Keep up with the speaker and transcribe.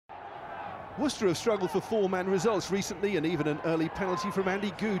Worcester have struggled for four-man results recently, and even an early penalty from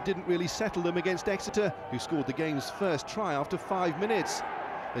Andy Goode didn't really settle them against Exeter, who scored the game's first try after 5 minutes.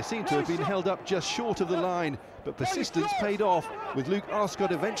 They seem to have been held up just short of the line, but persistence paid off, with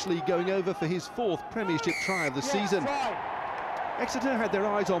Arscott eventually going over for his 4th Premiership try of the season. Exeter had their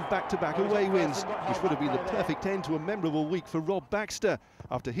eyes on back-to-back away wins, which would have been the perfect end to a memorable week for Rob Baxter,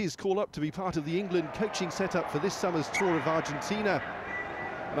 after his call-up to be part of the England coaching setup for this summer's tour of Argentina.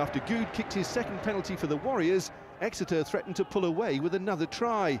 And after Goode kicked his second penalty for the Warriors, Exeter threatened to pull away with another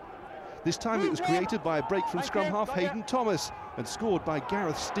try. This time it was created by a break from scrum half Hayden Thomas and scored by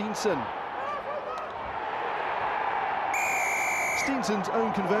Gareth Steenson. Steenson's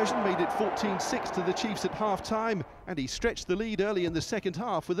own conversion made it 14-6 to the Chiefs at half-time, and he stretched the lead early in the second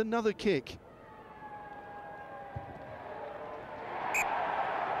half with another kick.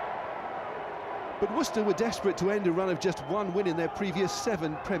 But Worcester were desperate to end a run of just one win in their previous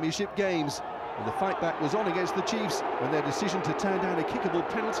 7 Premiership games. And the fight back was on against the Chiefs when their decision to turn down a kickable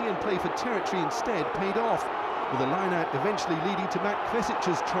penalty and play for territory instead paid off, with a line-out eventually leading to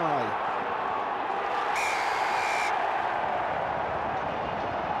Kvesic's try.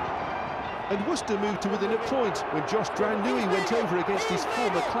 And Worcester moved to within a point when Drauniniu went over against his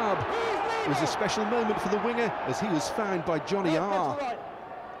former club. It was a special moment for the winger as he was found by Johnny R.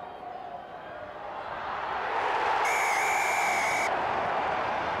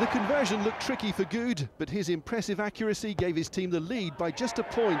 The conversion looked tricky for Goode, but his impressive accuracy gave his team the lead by just a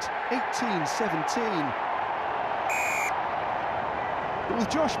point, 18-17. But with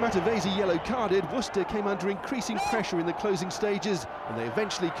Josh Matavesi yellow-carded, Worcester came under increasing pressure in the closing stages, and they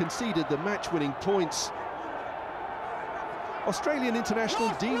eventually conceded the match-winning points. Australian international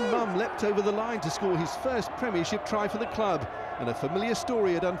Dean Mumm leapt over the line to score his first Premiership try for the club, and a familiar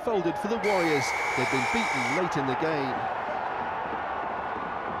story had unfolded for the Warriors. They'd been beaten late in the game.